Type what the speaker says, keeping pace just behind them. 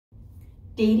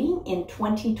Dating in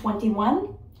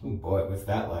 2021? Oh boy, what's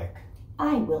that like?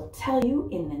 I will tell you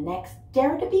in the next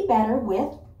Dare to Be Better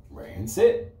with Ray and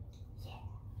Sid.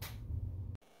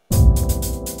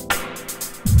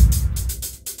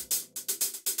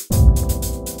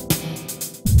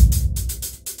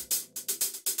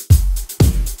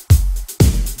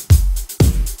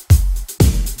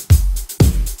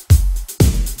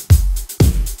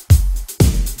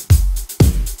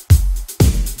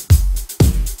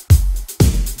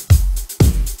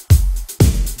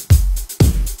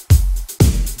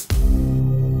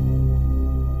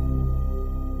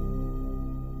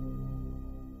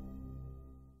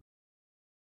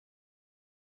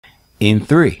 In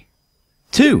 3,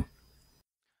 2,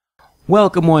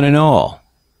 welcome one and all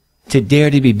to Dare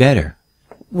to Be Better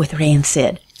with Ray and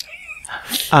Sid.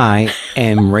 I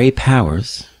am Ray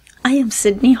Powers. I am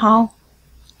Sydney Hall.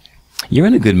 You're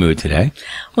in a good mood today.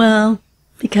 Well,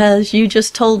 because you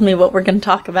just told me what we're going to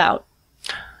talk about.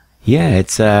 Yeah,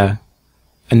 it's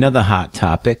another hot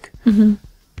topic. Mm-hmm.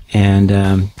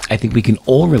 And I think we can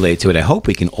all relate to it. I hope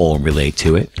we can all relate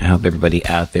to it. I hope everybody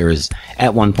out there is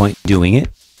at one point doing it.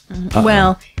 Uh-oh.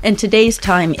 Well, in today's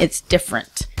time, it's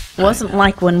different. It wasn't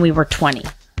like when we were 20.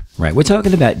 Right. We're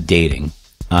talking about dating.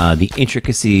 The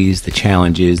intricacies, the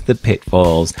challenges, the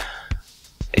pitfalls,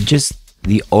 just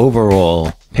the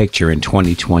overall picture in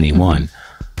 2021.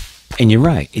 Mm-hmm. And you're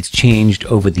right. It's changed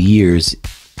over the years.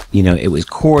 You know, it was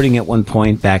courting at one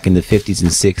point back in the 50s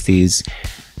and 60s.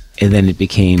 And then it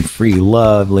became free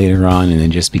love later on, and then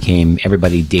just became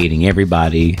everybody dating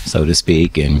everybody, so to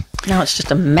speak. And now it's just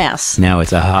a mess. Now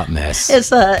it's a hot mess. It's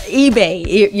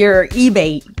eBay. Your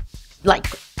eBay, like,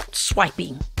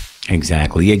 swiping.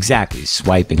 Exactly.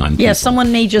 Swiping on people. Yeah,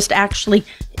 someone may just actually,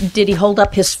 did he hold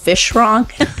up his fish wrong?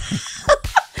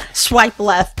 Swipe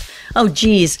left. Oh,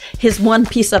 geez. His one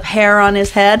piece of hair on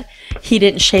his head, he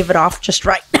didn't shave it off just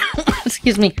right.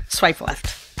 Excuse me. Swipe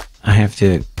left. I have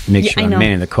to make sure I'm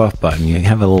manning the cough button. You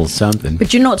have a little something.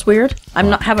 But you know what's weird?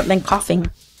 Haven't been coughing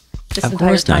this entire time. Of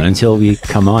course not, until we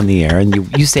come on the air, and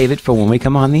you save it for when we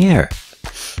come on the air.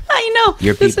 I know.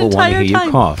 Your people want to hear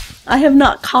you cough. I have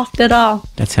not coughed at all.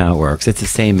 That's how it works. It's the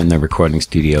same in the recording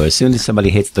studio. As soon as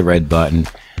somebody hits the red button,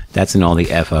 that's when all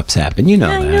the F-ups happen. You know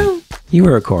that. I know. You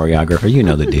were a choreographer. You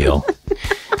know the deal.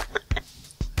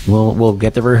 We'll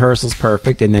get the rehearsals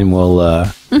perfect, and then we'll,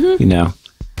 you know,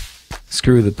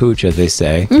 screw the pooch, as they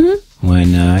say,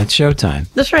 when it's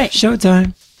showtime. That's right.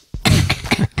 Showtime.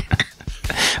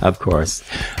 Of course.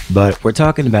 But we're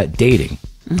talking about dating.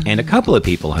 And a couple of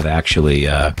people have actually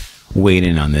weighed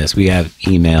in on this. We have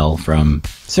email from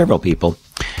several people.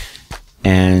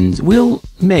 And we'll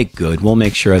make good. We'll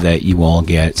make sure that you all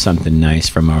get something nice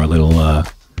from our little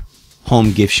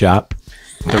home gift shop,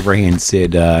 the Ray and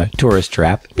Sid tourist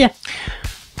trap. Yeah.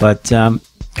 But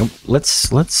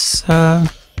let's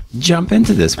jump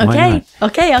into this. Why not?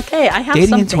 Okay. I have dating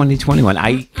something. In 2021.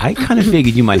 I kind of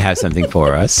figured you might have something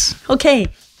for us. Okay.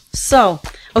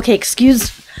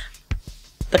 Excuse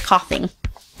the coughing.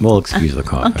 We'll excuse the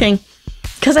coughing. Okay.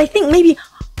 Because I think maybe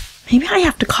I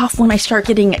have to cough when I start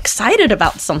getting excited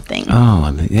about something.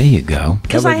 Oh, there you go.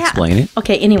 That would explain it.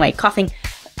 Okay, anyway, coughing.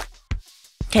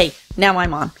 Okay, now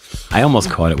I'm on. I almost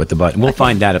caught it with the button. We'll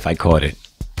find out if I caught it.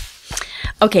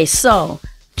 Okay, so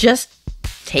just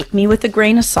take me with a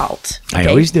grain of salt. Okay? I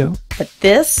always do. But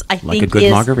this, I think, like a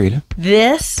good margarita.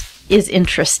 This is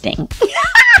interesting.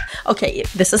 Okay,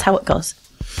 this is how it goes.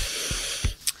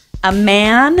 A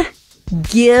man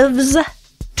gives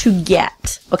to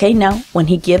get. Okay, now, when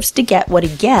he gives to get, what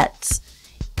he gets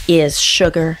is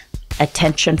sugar,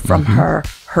 attention from her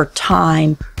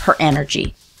time, her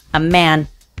energy. A man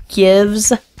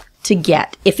gives to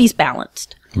get, if he's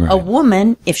balanced. Right. A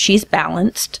woman, if she's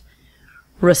balanced,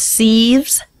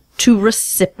 receives to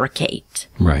reciprocate.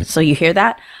 Right. So you hear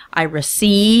that? I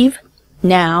receive.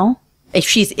 Now, if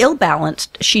she's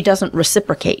ill-balanced, she doesn't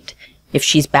reciprocate. If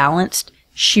she's balanced,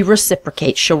 she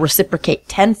reciprocates. She'll reciprocate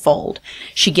tenfold.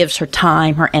 She gives her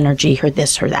time, her energy, her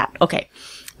this, her that. Okay.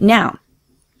 Now,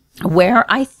 where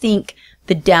I think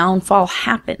the downfall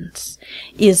happens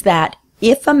is that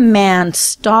if a man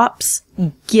stops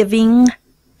giving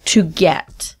to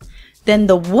get, then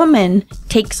the woman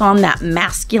takes on that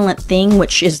masculine thing,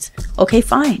 which is, okay,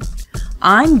 fine.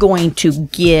 I'm going to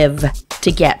give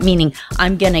to get, meaning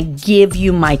I'm going to give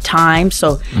you my time.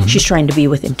 So she's trying to be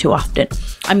with him too often.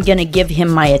 I'm going to give him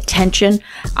my attention.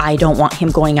 I don't want him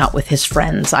going out with his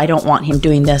friends. I don't want him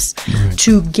doing this. Right.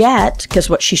 To get, because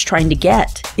what she's trying to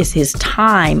get is his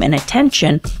time and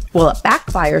attention. Well, it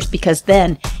backfires because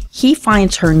then he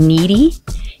finds her needy.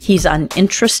 He's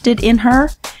uninterested in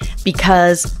her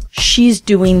because she's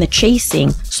doing the chasing.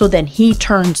 So then he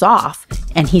turns off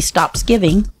and he stops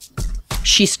giving,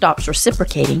 she stops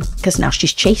reciprocating because now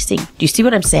she's chasing. Do you see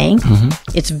what I'm saying?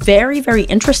 It's very, very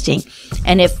interesting.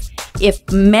 And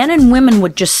if men and women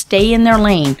would just stay in their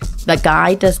lane, the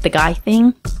guy does the guy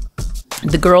thing,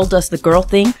 the girl does the girl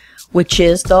thing, which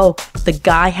is, though, the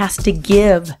guy has to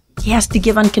give. He has to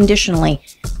give unconditionally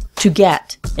to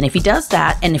get. And if he does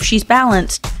that, and if she's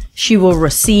balanced, she will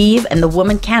receive, and the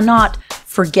woman cannot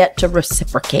forget to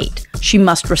reciprocate. She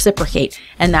must reciprocate,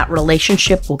 and that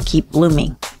relationship will keep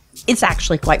blooming. It's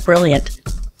actually quite brilliant.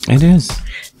 It is.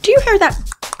 Do you hear that?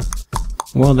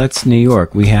 Well, that's New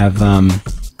York. We have, I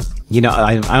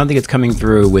don't think it's coming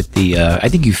through with the, I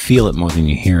think you feel it more than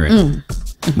you hear it.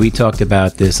 We talked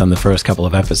about this on the first couple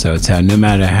of episodes, how no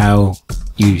matter how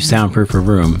you soundproof a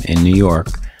room in New York,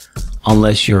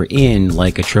 unless you're in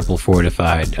like a triple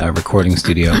fortified recording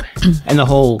studio, and the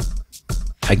whole,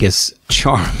 I guess,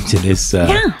 charm to this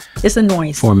it's a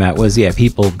noise format was,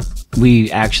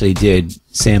 we actually did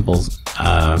sample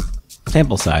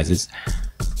sizes,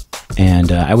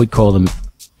 and I would call them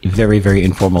very, very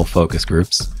informal focus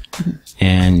groups.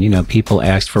 And, people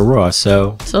asked for raw.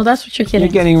 So that's what you're getting. You're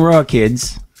getting raw,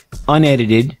 kids.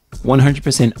 Unedited.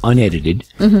 100% unedited.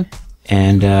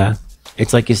 And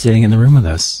it's like you're sitting in the room with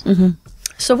us.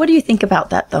 So what do you think about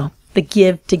that, though? The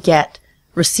give to get,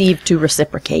 receive to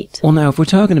reciprocate. Well, now, if we're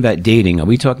talking about dating, are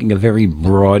we talking a very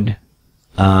broad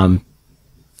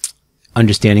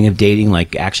understanding of dating,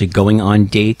 like actually going on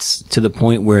dates to the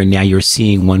point where now you're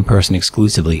seeing one person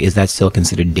exclusively? Is that still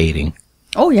considered dating?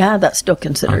 Oh, yeah, that's still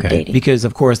considered dating. Because,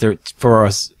 of course, for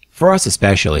us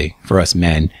especially, for us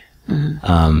men,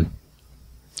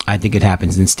 I think it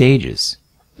happens in stages.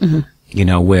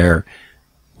 Where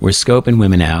we're scoping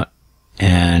women out,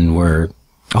 and I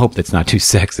hope that's not too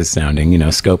sexist sounding,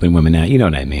 scoping women out. You know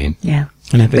what I mean? Yeah.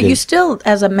 But you still,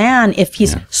 as a man, if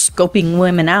he's scoping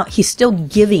women out, he's still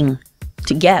giving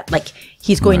to get. Like,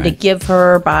 he's going to give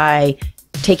her by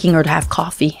taking her to have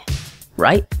coffee.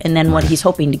 Right? And then what he's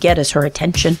hoping to get is her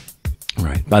attention.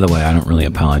 Right. By the way, I don't really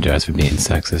apologize for being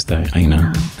sexist. I know.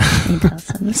 No, he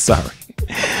doesn't. Sorry.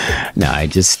 No, I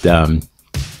just,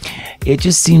 it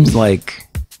just seems like,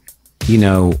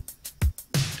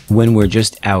 when we're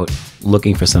just out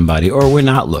looking for somebody, or we're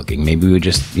not looking, maybe we're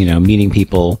just, meeting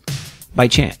people by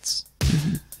chance.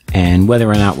 And whether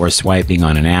or not we're swiping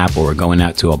on an app or we're going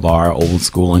out to a bar, old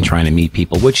school, and trying to meet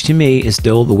people, which to me is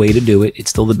still the way to do it. It's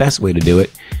still the best way to do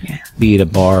it. Yeah. Be it a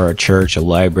bar, a church, a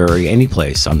library, any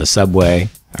place, on the subway,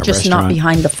 a just restaurant. Not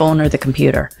behind the phone or the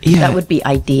computer. Yeah. That would be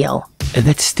ideal. And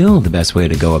that's still the best way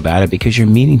to go about it, because you're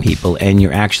meeting people and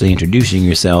you're actually introducing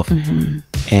yourself,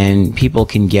 and people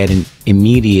can get an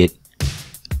immediate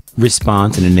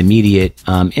response and an immediate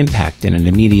impact and an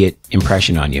immediate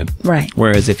impression on you. Right.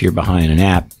 Whereas if you're behind an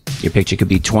app, your picture could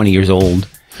be 20 years old.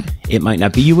 It might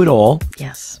not be you at all.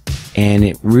 Yes. And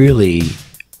it really,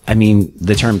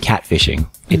 the term catfishing,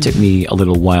 it took me a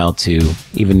little while to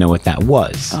even know what that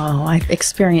was. Oh, I've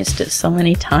experienced it so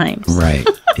many times. Right.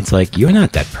 It's like, you're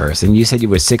not that person. You said you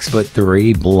were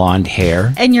 6'3", blonde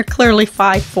hair. And you're clearly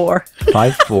 5'4".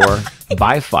 5'4",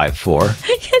 by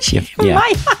 5'4". Yeah.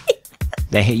 My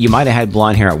height. You might have had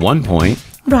blonde hair at one point.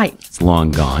 Right. It's long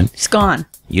gone. It's gone.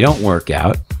 You don't work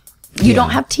out. You don't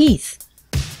have teeth.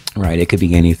 Right. It could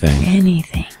be anything.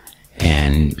 Anything.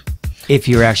 And if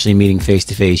you're actually meeting face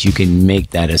to face, you can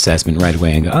make that assessment right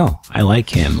away and go, oh, I like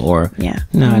him. Or,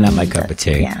 no, not my cup of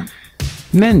tea. Yeah.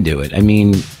 Men do it.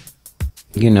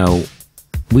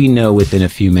 We know within a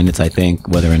few minutes, I think,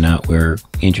 whether or not we're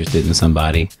interested in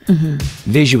somebody.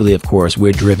 Visually, of course,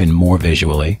 we're driven more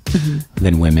visually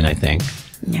than women, I think.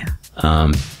 Yeah.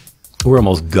 We're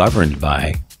almost governed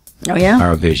by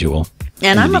our visual.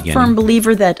 And I'm a firm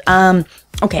believer that, I'm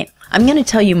going to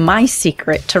tell you my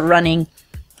secret to running.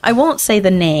 I won't say the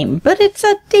name, but it's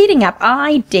a dating app.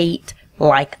 I date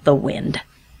like the wind.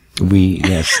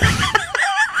 Yes.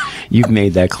 You've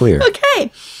made that clear.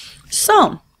 Okay.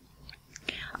 So,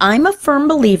 I'm a firm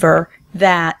believer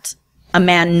that a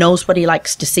man knows what he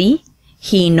likes to see.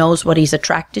 He knows what he's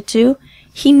attracted to.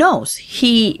 He knows.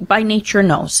 He, by nature,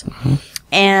 knows.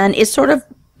 And it's sort of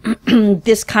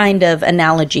this kind of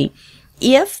analogy.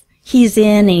 If he's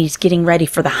in and he's getting ready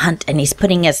for the hunt and he's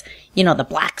putting his, the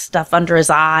black stuff under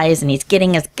his eyes and he's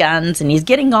getting his guns and he's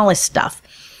getting all his stuff.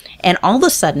 And all of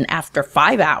a sudden, after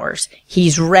 5 hours,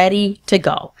 he's ready to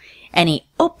go. And he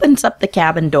opens up the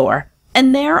cabin door,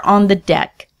 and there on the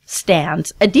deck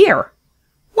stands a deer.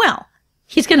 Well,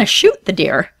 he's going to shoot the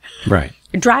deer. Right.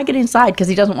 Drag it inside because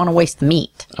he doesn't want to waste the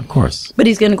meat. Of course. But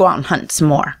he's going to go out and hunt some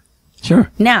more. Sure.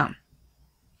 Now,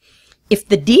 if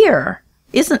the deer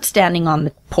isn't standing on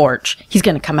the porch. He's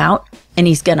going to come out and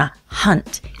he's going to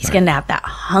hunt. He's going to have that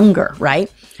hunger,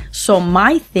 right? So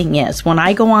my thing is, when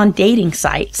I go on dating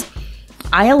sites,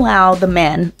 I allow the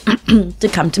men to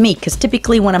come to me, because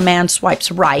typically when a man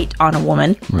swipes right on a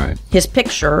woman, Right. his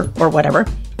picture or whatever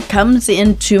comes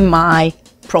into my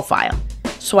profile.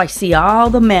 So I see all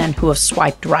the men who have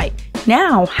swiped right.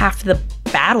 Now half the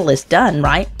battle is done,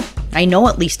 right? I know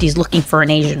at least he's looking for an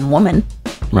Asian woman.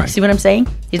 Right. See what I'm saying?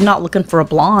 He's not looking for a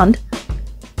blonde.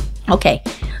 Okay,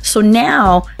 so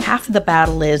now half of the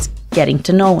battle is getting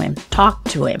to know him, talk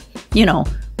to him, you know,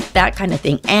 that kind of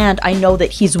thing. And I know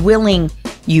that he's willing,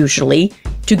 usually,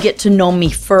 to get to know me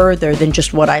further than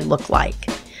just what I look like.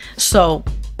 So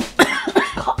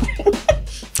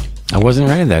I wasn't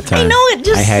ready that time. I know it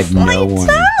just I had no slides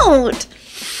warning. out.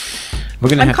 We're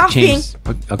gonna I'm have coughing.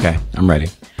 to change. Okay, I'm ready.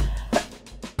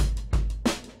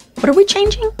 What are we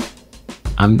changing?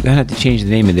 I'm gonna have to change the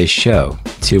name of this show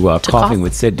to Coughing Cough?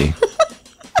 with Sydney.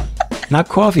 Not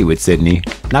Coffee with Sydney.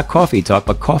 Not Coffee Talk,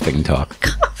 but Coughing Talk.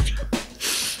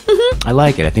 I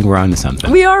like it. I think we're on to something.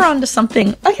 We are onto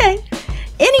something. Okay.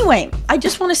 Anyway, I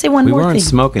just want to say one We more weren't thing.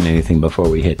 smoking anything before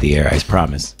we hit the air, I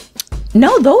promise.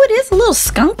 No, though it is a little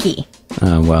skunky.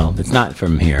 Well, it's not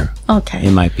from here. Okay.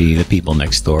 It might be the people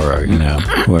next door or, you know,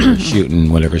 whoever's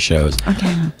shooting whatever shows.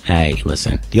 Okay. Hey,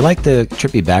 listen. Do you like the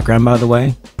trippy background, by the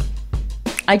way?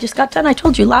 I just got done. I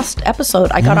told you last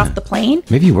episode, I got off the plane.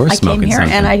 Maybe you were I smoking came here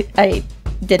something. and I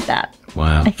did that.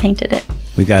 Wow. I painted it.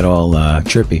 We got all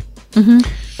trippy.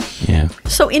 Yeah.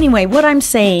 So anyway, what I'm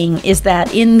saying is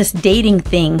that in this dating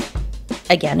thing,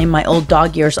 again, in my old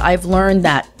dog years, I've learned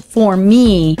that for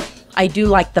me, I do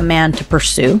like the man to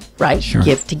pursue, right? Sure.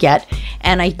 Give to get.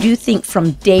 And I do think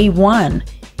from day one,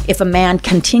 if a man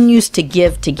continues to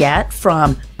give to get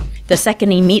from the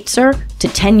second he meets her to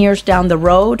 10 years down the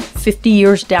road, 50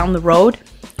 years down the road,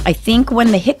 I think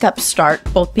when the hiccups start,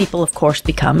 both people, of course,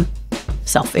 become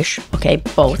selfish. Okay,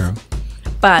 both. Sure.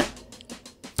 But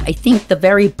I think the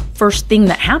very first thing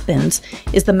that happens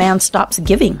is the man stops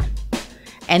giving.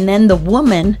 And then the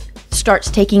woman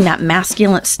starts taking that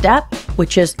masculine step,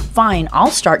 which is fine, I'll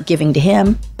start giving to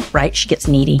him, right? She gets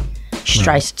needy. She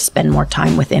tries to spend more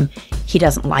time with him. He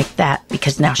doesn't like that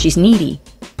because now she's needy.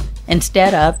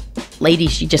 Instead of,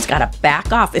 ladies, you just got to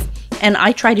back off. And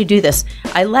I try to do this.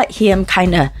 I let him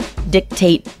kind of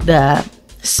dictate the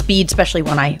speed, especially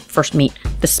when I first meet,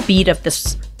 the speed of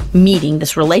this meeting,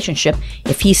 this relationship.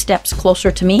 If he steps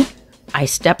closer to me, I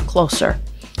step closer.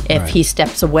 If he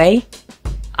steps away,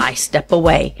 I step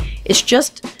away. It's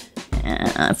just,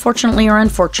 fortunately or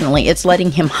unfortunately, it's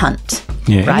letting him hunt.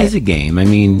 Yeah, right? it is a game. I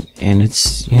mean, and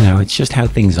it's, you know, it's just how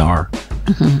things are.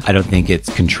 I don't think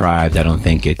it's contrived. I don't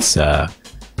think it's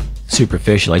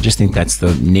superficial. I just think that's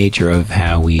the nature of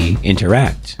how we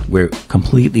interact. We're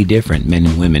completely different, men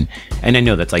and women. And I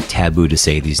know that's like taboo to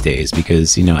say these days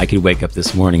because, you know, I could wake up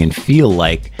this morning and feel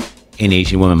like an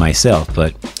Asian woman myself.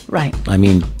 But, Right. I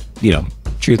mean, you know,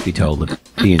 truth be told,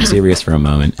 being serious for a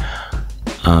moment,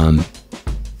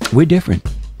 we're different,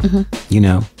 you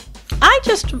know. I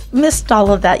just missed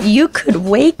all of that. You could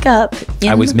wake up in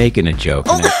I was making a joke.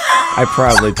 And I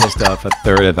probably pissed off a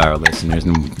third of our listeners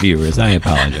and viewers. I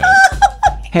apologize.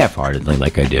 Half-heartedly,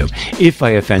 like I do. If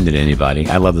I offended anybody,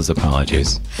 I love those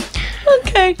apologies.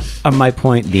 Okay. My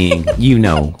point being, you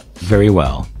know very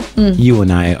well, you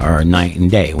and I are night and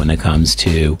day when it comes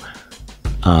to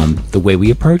the way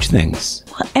we approach things.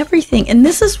 Well, everything. And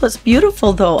this is what's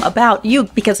beautiful, though, about you,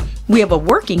 because we have a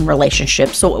working relationship,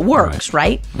 so it works,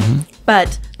 right?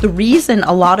 But the reason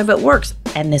a lot of it works,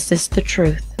 and this is the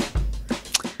truth,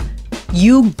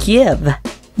 you give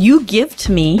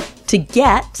to me to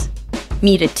get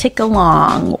me to tick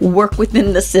along, work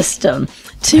within the system,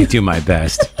 I do my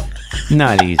best.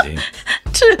 Not easy.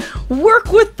 to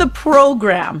work with the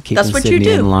program. Keeping That's what Sydney you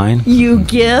do. in line. You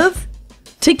give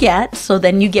to get, so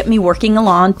then you get me working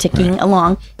along, ticking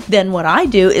along. Then what I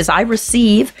do is I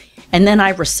receive, and then I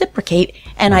reciprocate,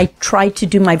 and I try to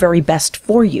do my very best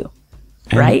for you.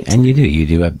 And, Right? And you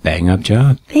do a bang-up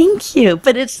job. Thank you.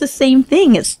 But it's the same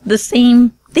thing. It's the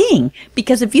same thing.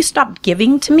 Because if you stopped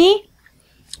giving to me,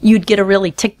 you'd get a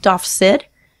really ticked off Sid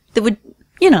that would,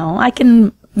 you know, I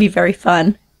can be very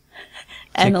fun.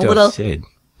 And Ticked a off little Sid.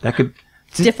 That could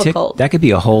difficult. that could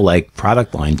be a whole like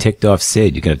product line. Ticked off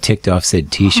Sid. You could have ticked off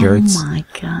Sid T-shirts. Oh my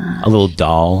God. A little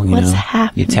doll. You What's know.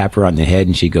 happening? You tap her on the head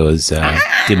and she goes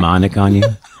demonic on you.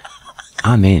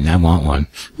 I'm in. I want one.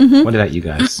 What about you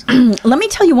guys? Let me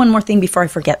tell you one more thing before I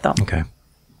forget, though. Okay.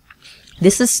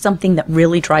 This is something that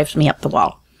really drives me up the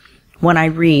wall. When I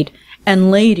read, and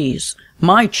ladies,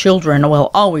 my children will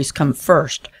always come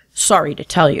first. Sorry to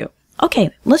tell you.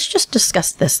 Okay, let's just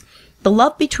discuss this. The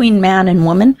love between man and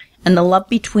woman and the love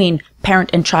between parent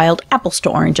and child, apples to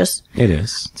oranges. It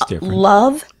is. It's different.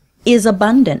 Love is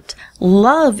abundant.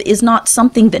 Love is not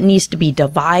something that needs to be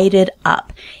divided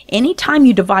up. Anytime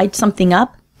you divide something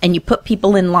up and you put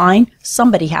people in line,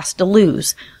 somebody has to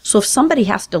lose. So if somebody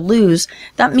has to lose,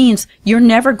 that means you're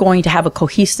never going to have a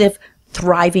cohesive,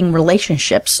 thriving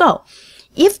relationship. So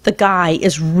if the guy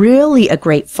is really a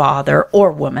great father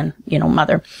or woman,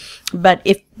 mother, but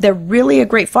if they're really a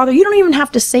great father, you don't even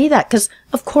have to say that, because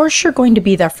of course you're going to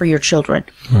be there for your children.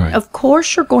 Right. Of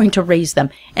course you're going to raise them.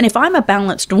 And if I'm a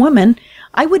balanced woman,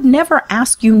 I would never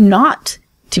ask you not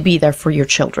to be there for your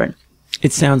children.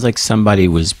 It sounds like somebody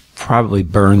was probably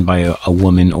burned by a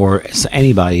woman or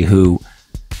anybody who,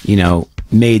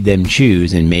 made them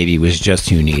choose and maybe was just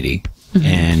too needy. Mm-hmm.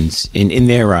 And in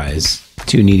their eyes,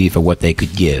 too needy for what they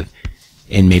could give.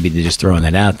 And maybe they're just throwing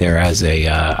that out there as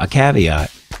a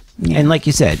caveat. Yeah. And like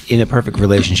you said, in a perfect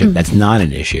relationship, that's not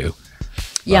an issue.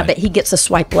 Yeah, but he gets a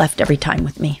swipe left every time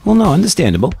with me. Well, no,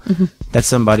 understandable. Mm-hmm. That's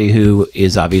somebody who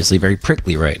is obviously very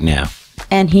prickly right now.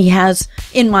 And he has,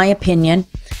 in my opinion,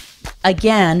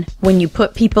 again, when you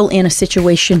put people in a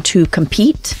situation to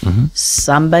compete,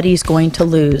 somebody's going to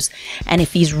lose. And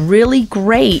if he's really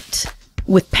great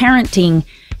with parenting,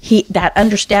 that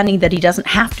understanding that he doesn't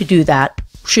have to do that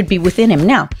should be within him.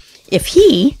 Now, if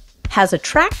he has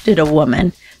attracted a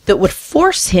woman that would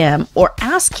force him or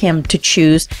ask him to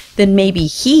choose, then maybe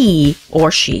he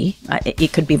or she,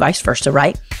 it could be vice versa,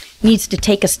 right, needs to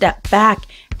take a step back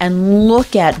and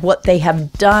look at what they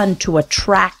have done to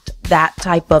attract that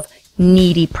type of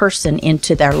needy person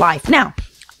into their life. Now,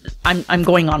 I'm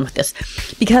going on with this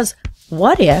because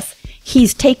what if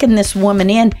he's taken this woman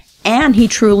in and he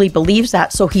truly believes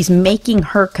that, so he's making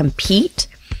her compete?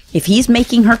 If he's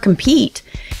making her compete,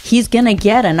 he's going to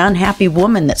get an unhappy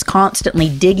woman that's constantly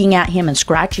digging at him and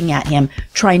scratching at him,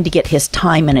 trying to get his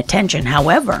time and attention.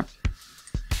 However,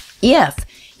 if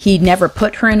he never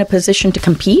put her in a position to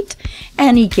compete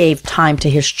and he gave time to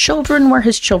his children where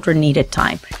his children needed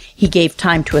time, he gave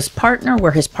time to his partner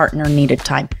where his partner needed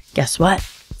time, guess what?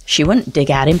 She wouldn't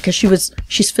dig at him because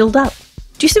she's filled up.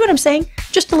 Do you see what I'm saying?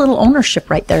 Just a little ownership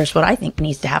right there is what I think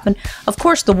needs to happen. Of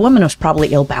course, the woman was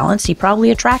probably ill-balanced. He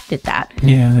probably attracted that.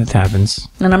 Yeah, that happens.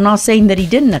 And I'm not saying that he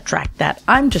didn't attract that.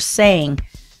 I'm just saying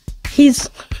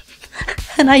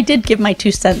and I did give my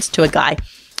 2 cents to a guy.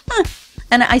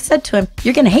 And I said to him,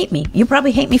 you're going to hate me. You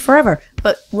probably hate me forever.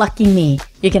 But lucky me,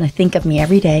 you're going to think of me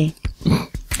every day. You're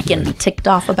going to be ticked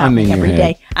off about me every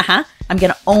day. I'm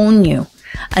going to own you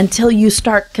until you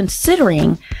start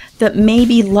considering that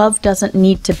maybe love doesn't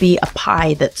need to be a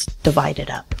pie that's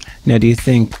divided up. Now, do you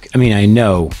think, I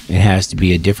know it has to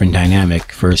be a different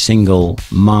dynamic for single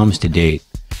moms to date,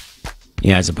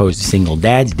 as opposed to single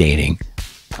dads dating.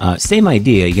 Same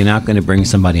idea. You're not going to bring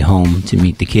somebody home to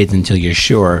meet the kids until you're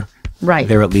sure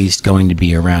they're at least going to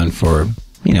be around for,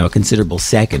 a considerable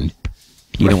second.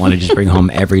 You don't want to just bring home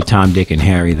every Tom, Dick, and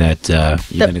Harry that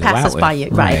you're going to go out with. Passes by you,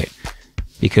 right.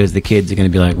 Because the kids are going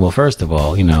to be like, well, first of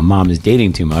all, mom is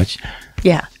dating too much.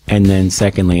 Yeah. And then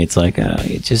secondly, it's like,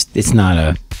 it's not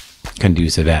a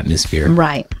conducive atmosphere.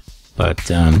 Right.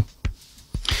 But, I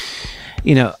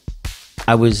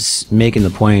was making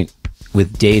the point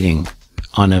with dating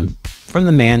from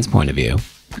the man's point of view,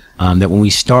 that when we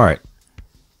start,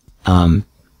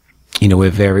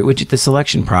 which is the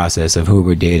selection process of who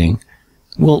we're dating.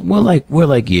 Well, we're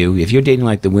like you. If you're dating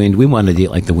like the wind, we want to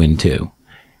date like the wind too.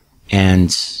 And,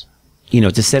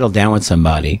 to settle down with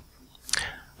somebody,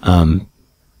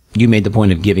 you made the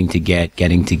point of giving to get,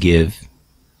 getting to give.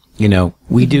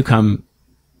 We do come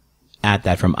at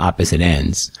that from opposite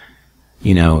ends.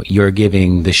 You're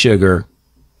giving the sugar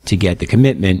to get the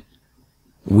commitment.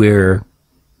 We're,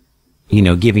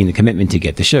 giving the commitment to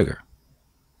get the sugar.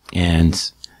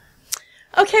 And.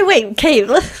 Okay, wait. Okay.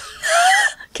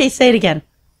 Okay, say it again.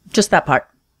 Just that part.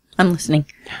 I'm listening.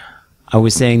 I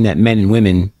was saying that men and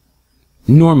women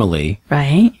normally,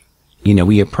 right?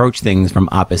 We approach things from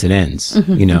opposite ends.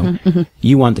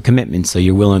 You want the commitment, so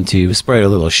you're willing to spread a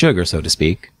little sugar, so to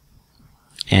speak.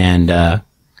 And,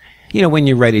 when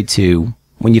you're ready to,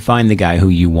 when you find the guy who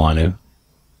you want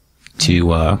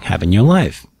to have in your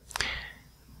life.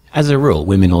 As a rule,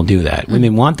 women will do that.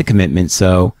 Women want the commitment,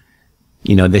 so,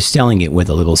 they're selling it with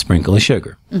a little sprinkle of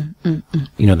sugar.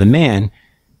 The man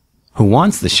who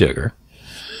wants the sugar,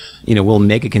 will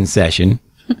make a concession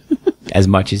as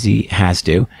much as he has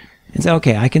to and say,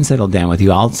 okay, I can settle down with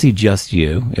you. I'll see just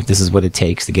you if this is what it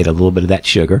takes to get a little bit of that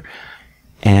sugar.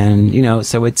 And,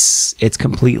 so it's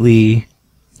completely,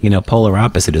 polar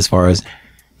opposite as far as,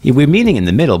 we're meeting in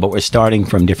the middle, but we're starting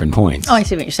from different points. Oh, I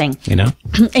see what you're saying. You know?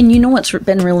 And you know what's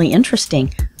been really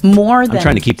interesting? More than I'm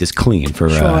trying to keep this clean for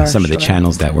some of the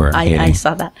channels that we're I hitting.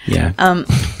 saw that. Yeah.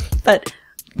 But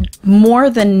more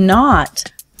than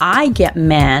not, I get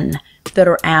men that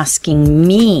are asking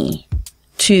me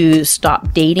to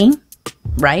stop dating,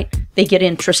 right? They get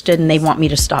interested and they want me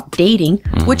to stop dating,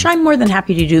 which I'm more than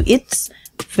happy to do. It's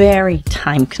very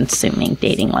time consuming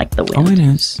dating like the wind. Oh, it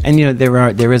is. And you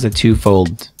know, there is a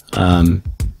twofold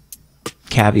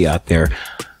caveat there.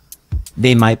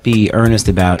 They might be earnest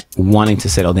about wanting to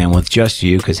settle down with just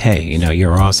you because, hey, you know,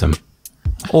 you're awesome.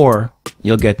 Or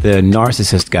you'll get the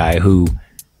narcissist guy who,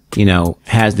 you know,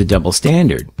 has the double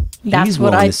standard. That's he's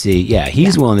what willing to see. Yeah,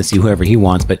 he's willing to see whoever he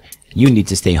wants, but you need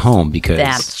to stay home because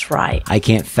That's right. I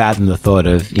can't fathom the thought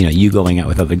of, you know, you going out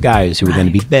with other guys who are going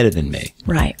to be better than me.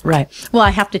 Right. Well, I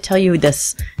have to tell you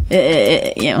this. You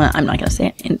know, I'm not going to say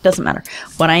it. It doesn't matter.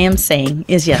 What I am saying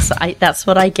is, yes, that's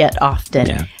what I get often.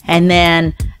 Yeah. And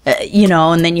then, you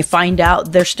know, and then you find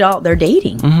out they're still out there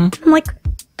dating. Mm-hmm. I'm like,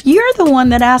 you're the one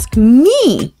that asked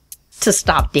me to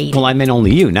stop dating. Well, I meant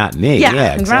only you, not me.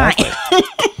 Yeah, exactly. right.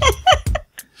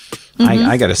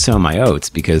 I got to sow my oats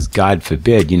because God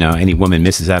forbid, you know, any woman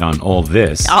misses out on all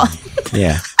this.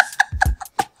 Yeah.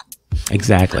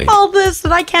 Exactly. All this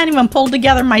that I can't even pull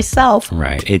together myself.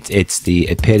 Right. It's the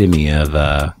epitome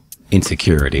of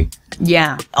insecurity.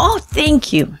 Yeah. Oh,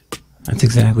 thank you. That's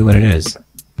exactly what it is.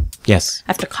 Yes.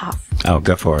 I have to cough. Oh,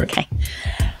 go for it. Okay.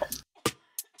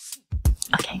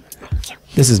 Okay. Thank you.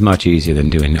 This is much easier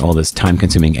than doing all this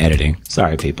time-consuming editing.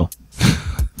 Sorry, people.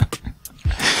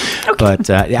 Okay. But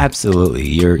absolutely,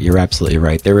 you're absolutely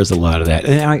right. There is a lot of that,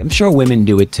 and I'm sure women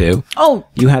do it too. Oh,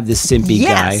 you have this simpy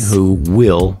yes. guy who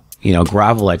will, you know,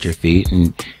 grovel at your feet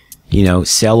and, you know,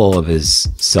 sell all of his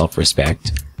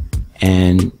self-respect,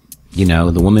 and you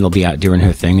know the woman will be out doing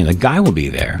her thing, and the guy will be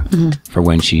there for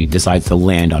when she decides to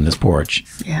land on his porch.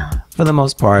 Yeah. For the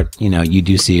most part, you know, you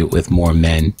do see it with more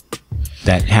men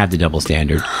that have the double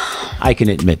standard. I can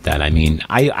admit that. I mean,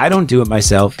 I don't do it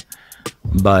myself,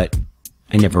 but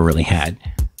I never really had.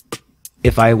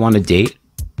 If I want to date,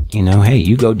 you know, hey,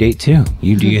 you go date too.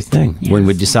 You do your thing. Yeah. When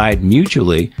we decide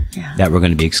mutually that we're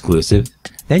going to be exclusive,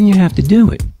 then you have to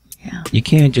do it. Yeah. You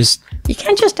can't just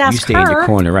ask you stay her. in the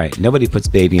corner, right? Nobody puts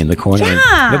baby in the corner. Yeah.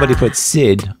 And nobody puts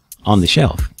Sid on the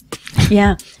shelf.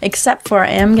 Yeah, except for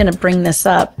I am going to bring this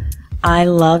up. I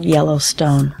love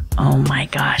Yellowstone. Oh my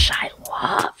gosh, I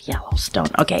love Yellowstone.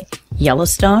 Okay,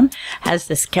 Yellowstone has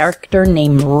this character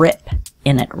named Rip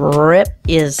in it. Rip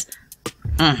is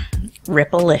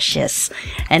Ripalicious.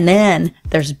 And then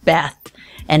there's Beth.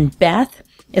 And Beth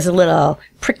is a little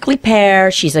prickly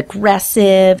pear. She's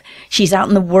aggressive. She's out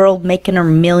in the world making her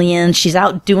millions. She's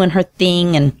out doing her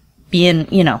thing and being,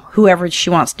 you know, whoever she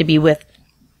wants to be with.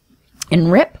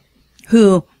 And Rip,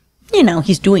 who, you know,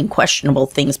 he's doing questionable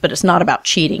things, but it's not about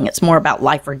cheating. It's more about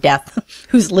life or death.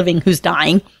 Who's living, who's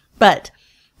dying. But,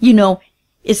 you know,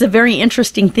 it's a very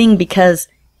interesting thing because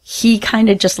he kind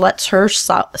of just lets her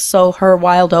sow her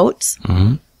wild oats.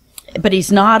 Mm-hmm. But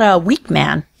he's not a weak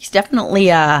man. He's definitely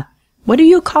a, what do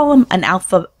you call him? An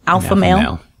alpha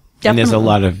male? And there's a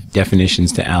lot of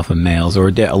definitions to alpha males, or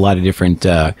a lot of different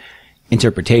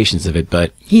interpretations of it,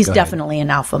 but he's definitely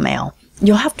an alpha male.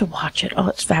 You'll have to watch it. Oh,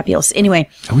 it's fabulous. Anyway.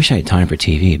 I wish I had time for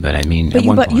TV, but I mean,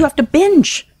 but you have to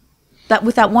binge that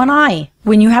with that one eye.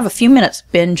 When you have a few minutes,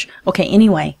 binge. Okay,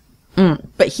 anyway.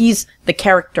 But he's the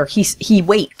character. He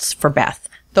waits for Beth.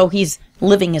 Though he's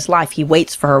living his life, he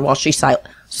waits for her while she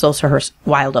sows her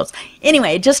wild oats.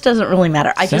 Anyway, it just doesn't really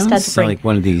matter. I just had to bring... like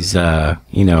one of these,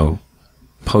 you know,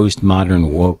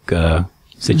 postmodern woke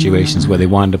situations where they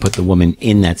wanted to put the woman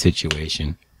in that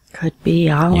situation. Could be.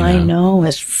 All I know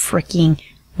is freaking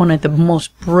one of the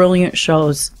most brilliant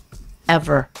shows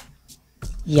ever.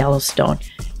 Yellowstone.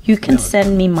 You can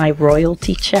send me my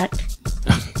royalty check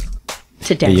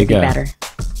to Debbie Better.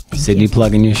 Sydney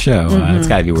plugging your show. It's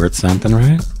got to be worth something,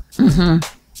 right?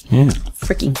 Mm-hmm. Yeah.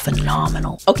 Freaking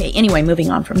phenomenal. Okay, anyway,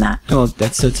 moving on from that. Well,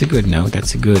 that's a good note.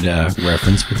 That's a good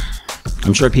reference.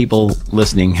 I'm sure people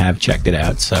listening have checked it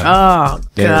out. So. Oh,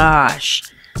 gosh.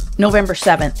 November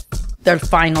 7th. Their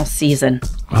final season.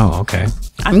 Oh, okay.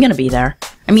 I'm going to be there.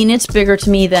 I mean, it's bigger to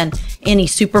me than any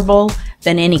Super Bowl,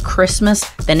 than any Christmas,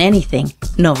 than anything.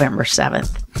 November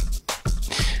 7th.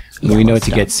 We know what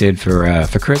to get Sid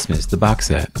for Christmas, the box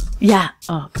set. Yeah.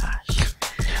 Oh, gosh.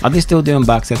 Are they still doing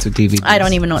box sets with DVDs? I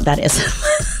don't even know what that is.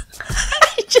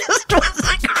 I just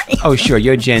wasn't agreeing. Oh, sure.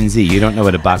 You're Gen Z. You don't know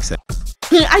what a box set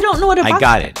is. I don't know what a box set is. I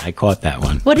got it. I caught that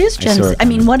one. What is Gen Z? I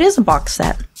mean, what is a box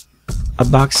set? A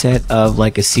box set of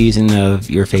like a season of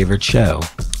your favorite show.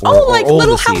 Oh, like all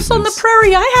Little the House on the seasons.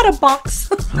 Prairie. I had a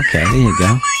box. Okay, there you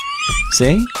go.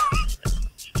 See?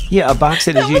 Yeah, a box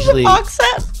set is That was usually a box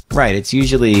set. right. It's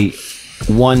usually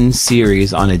one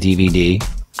series on a DVD,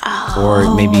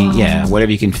 or maybe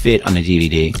whatever you can fit on a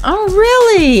DVD. Oh,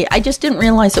 really? I just didn't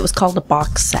realize it was called a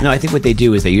box set. No, I think what they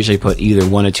do is they usually put either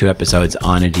 1 or 2 episodes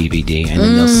on a DVD, and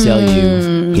then they'll sell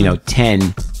you,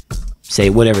 10, say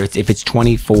whatever. If it's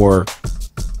 24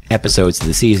 episodes to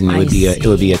the season, it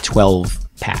would be a 12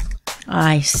 pack.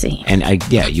 I see. And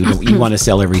you want to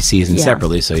sell every season Yeah.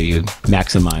 separately, so you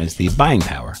maximize the buying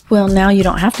power. Well, now you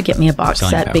don't have to get me a box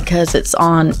Selling set power. because it's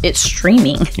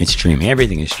streaming. It's streaming.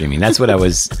 Everything is streaming. That's what I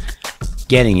was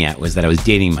getting at, was that I was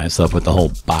dating myself with the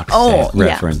whole box set yeah.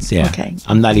 reference. Yeah. Okay.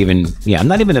 I'm not even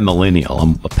a millennial.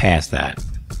 I'm past that.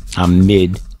 I'm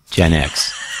mid Gen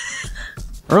X.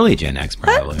 Early Gen X,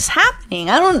 probably. What's happening?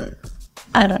 I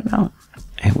don't know.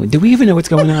 Do we even know what's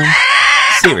going on?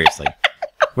 Seriously.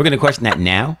 We're going to question that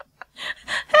now?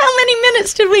 How many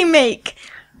minutes did we make?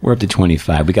 We're up to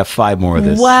 25. We got 5 more of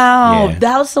this. Wow, Yeah.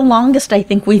 that was the longest I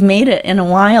think we've made it in a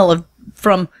while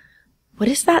from, what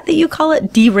is that you call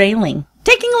it? Derailing.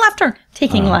 Taking a left turn.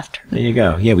 Taking a left turn. There you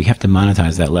go. Yeah, we have to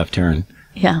monetize that left turn.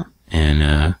 Yeah. And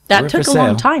That we're took for a long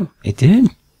sale. time. It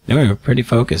did. We were pretty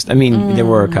focused. I mean, there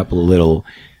were a couple of little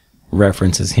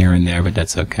references here and there, but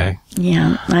that's okay.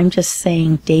 Yeah, I'm just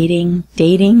saying dating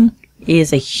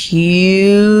is a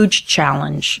huge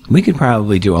challenge. We could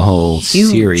probably do a whole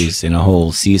Huge. series and a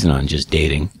whole season on just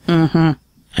dating. Mm-hmm.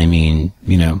 I mean,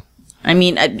 I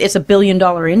mean, it's $1 billion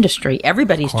industry.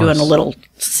 Everybody's doing a little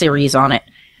series on it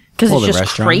because Well, it's the just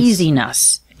restaurants.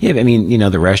 craziness. yeah, but I mean,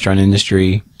 the restaurant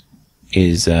industry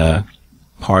is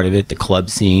part of it. The club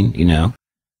scene,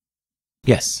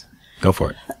 Yes, go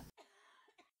for it.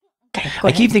 Okay, go I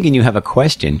ahead. keep thinking you have a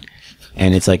question,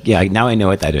 and it's like, yeah, now I know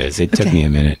what that is. It took Okay. me a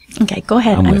minute. Okay, go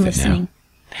ahead. I'm I'm with it now. listening.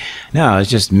 No, I was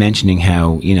just mentioning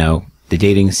how, the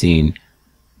dating scene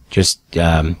just,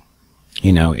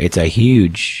 it's a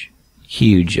huge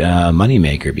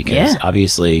moneymaker because Yeah.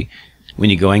 obviously when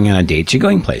you're going on dates, you're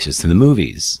going places, to the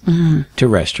movies, to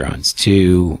restaurants,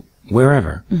 to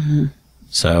wherever.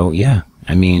 So, yeah,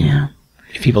 I mean,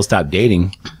 if people stop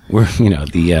dating, we're,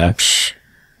 the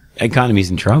economy's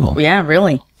in trouble. Yeah,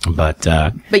 really. But,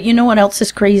 But you know what else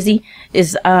is crazy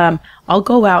is I'll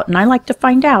go out and I like to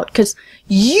find out because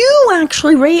you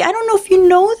actually, Ray, I don't know if you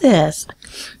know this,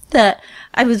 that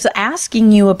I was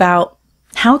asking you about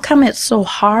how come it's so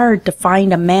hard to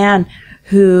find a man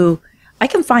I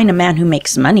can find a man who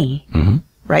makes money,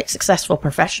 right? Successful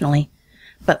professionally,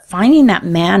 but finding that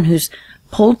man who's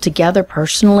pulled together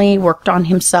personally, worked on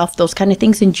himself, those kind of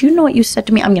things. And you know what you said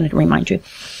to me? I'm going to remind you.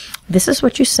 This is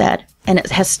what you said, and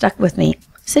it has stuck with me.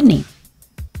 Sydney,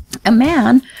 a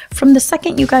man, from the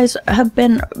second you guys have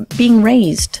been being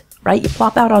raised, right? You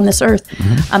plop out on this earth.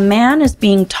 A man is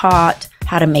being taught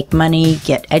how to make money,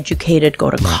 get educated,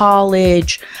 go to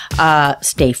college,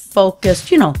 stay focused,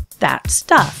 that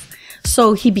stuff.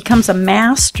 So he becomes a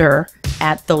master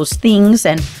at those things,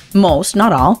 and most,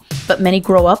 not all, but many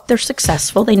grow up, they're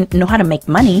successful, they know how to make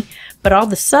money, but all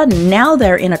of a sudden, now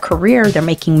they're in a career, they're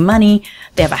making money,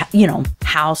 they have a,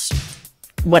 house,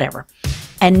 whatever.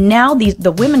 And now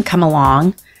the women come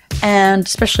along, and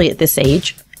especially at this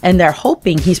age, and they're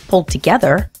hoping he's pulled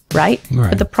together, right?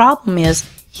 But the problem is,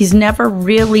 he's never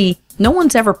really, no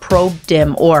one's ever probed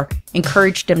him or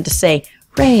encouraged him to say,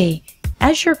 Ray,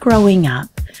 as you're growing up,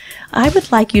 I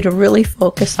would like you to really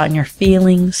focus on your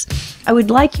feelings. I would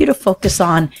like you to focus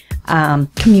on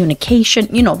communication,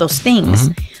 those things.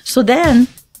 So then,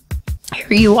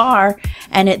 here you are,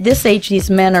 and at this age, these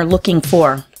men are looking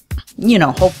for,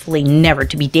 hopefully never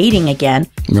to be dating again.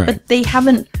 Right. But they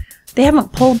haven't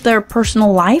pulled their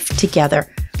personal life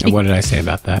together. and what did I say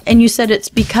about that? And you said it's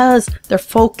because their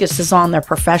focus is on their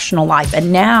professional life.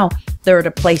 And now they're at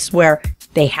a place where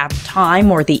they have time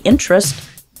or the interest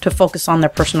to focus on their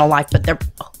personal life, but they're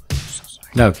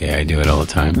Okay, I do it all the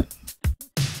time.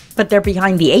 they're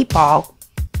behind the 8 ball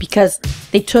because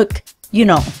they took,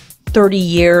 30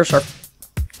 years or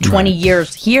 20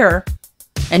 years here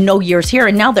and no years here.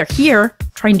 And now they're here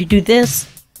trying to do this.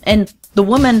 And the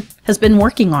woman has been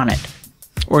working on it.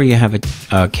 Or you have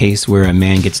a case where a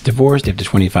man gets divorced after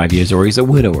 25 years, or he's a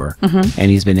widower,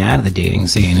 and he's been out of the dating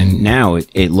scene, and now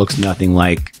it looks nothing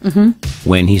like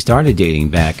when he started dating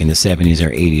back in the 70s or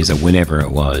 80s or whenever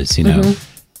it was,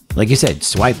 Like you said,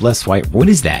 swipe left, swipe. What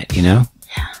is that,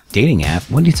 Dating app?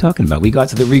 What are you talking about? We got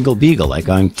to the Regal Beagle, like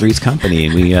on Three's Company,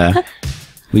 and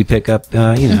we pick up,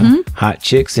 hot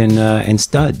chicks and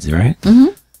studs, right?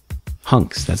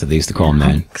 Hunks, that's what they used to call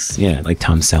men. Hunks. Yeah, like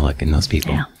Tom Selleck and those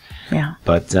people. Yeah.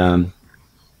 But,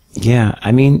 yeah,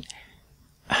 I mean,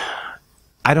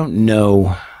 I don't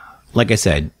know. Like I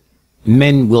said,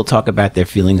 men will talk about their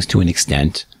feelings to an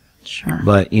extent, Sure.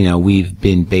 but we've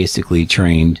been basically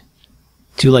trained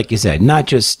to, like you said, not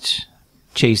just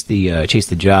chase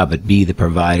the job, but be the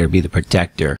provider, be the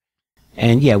protector.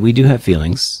 And yeah, we do have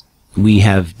feelings. We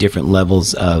have different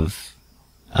levels of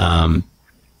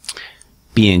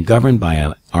being governed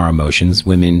by our emotions.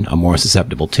 Women are more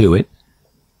susceptible to it,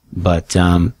 but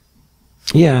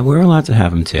yeah, we're allowed to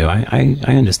have them too. I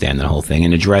understand that whole thing,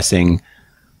 and addressing,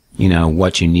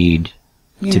 what you need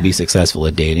to be successful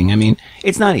at dating. I mean,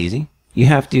 it's not easy. You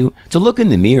have to look in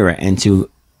the mirror and to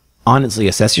honestly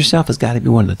assess yourself has got to be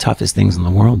one of the toughest things in the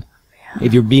world. Yeah.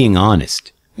 If you're being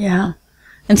honest. Yeah.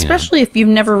 And especially if you've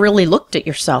never really looked at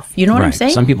yourself. You know what I'm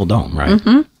saying? Some people don't,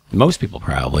 right? Most people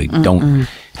probably don't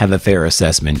have a fair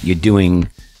assessment. You're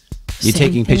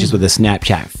taking pictures with a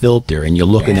Snapchat filter and you're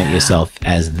looking at yourself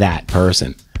as that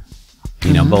person.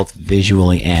 Both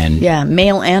visually and... Yeah,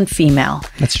 male and female.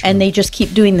 That's true. And they just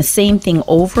keep doing the same thing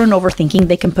over and over, thinking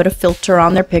they can put a filter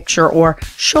on their picture or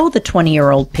show the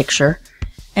 20-year-old picture.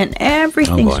 And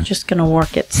everything's just going to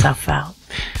work itself out.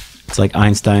 It's like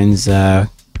Einstein's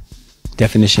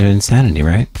definition of insanity,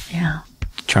 right? Yeah.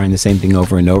 Trying the same thing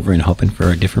over and over and hoping for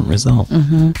a different result.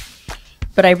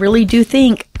 But I really do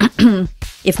think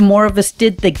if more of us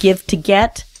did the give to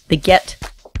get, the get,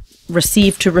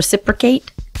 receive to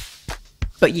reciprocate,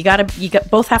 but you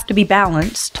both have to be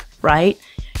balanced, right?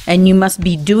 And you must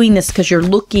be doing this because you're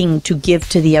looking to give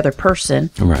to the other person.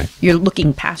 Right. You're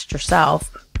looking past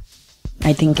yourself.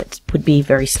 I think it would be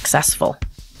very successful.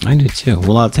 I do too.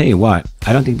 Well, I'll tell you what,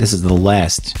 I don't think this is the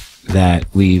last that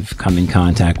we've come in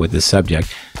contact with this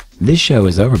subject. This show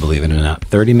is over, believe it or not.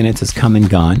 30 minutes has come and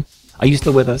gone. Are you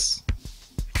still with us?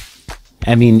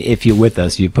 I mean, if you're with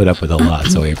us, you put up with a lot,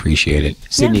 so I appreciate it.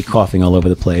 Sydney coughing all over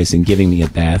the place and giving me a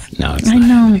bath. No, it's not. I know.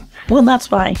 Happening. Well,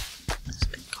 that's why.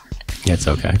 That's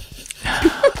okay.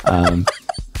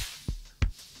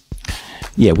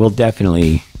 Yeah, we'll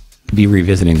definitely be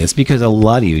revisiting this because a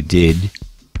lot of you did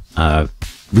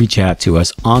reach out to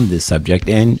us on this subject,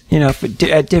 and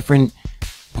at different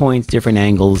points, different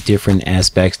angles, different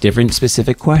aspects, different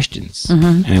specific questions,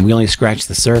 and we only scratched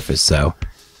the surface. So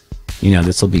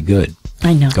this will be good.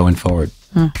 I know. Going forward.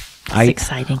 It's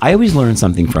exciting. I always learn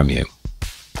something from you.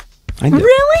 I do.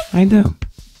 Really? I do.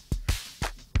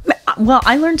 Well,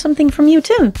 I learned something from you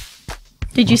too.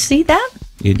 Did you see that?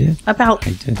 You did. About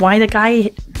I did. why the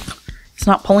guy is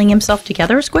not pulling himself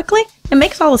together as quickly? It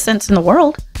makes all the sense in the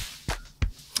world.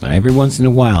 Every once in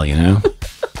a while,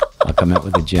 I'll come out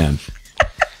with a gem.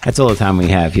 That's all the time we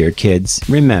have here, kids.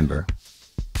 Remember,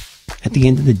 at the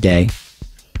end of the day,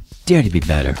 dare to be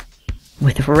better.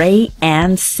 With Ray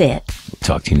and Sid. We'll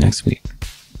talk to you next week.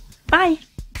 Bye.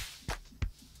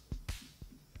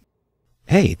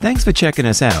 Hey, thanks for checking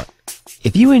us out.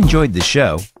 If you enjoyed the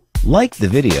show, like the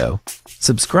video,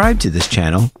 subscribe to this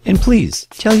channel, and please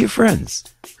tell your friends.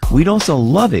 We'd also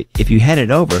love it if you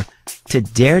headed over to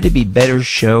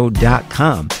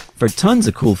daretobebettershow.com for tons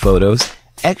of cool photos,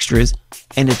 extras,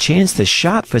 and a chance to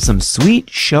shop for some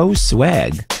sweet show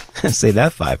swag. Say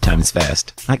that 5 times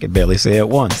fast. I can barely say it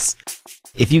once.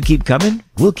 If you keep coming,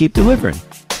 we'll keep delivering.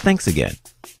 Thanks again.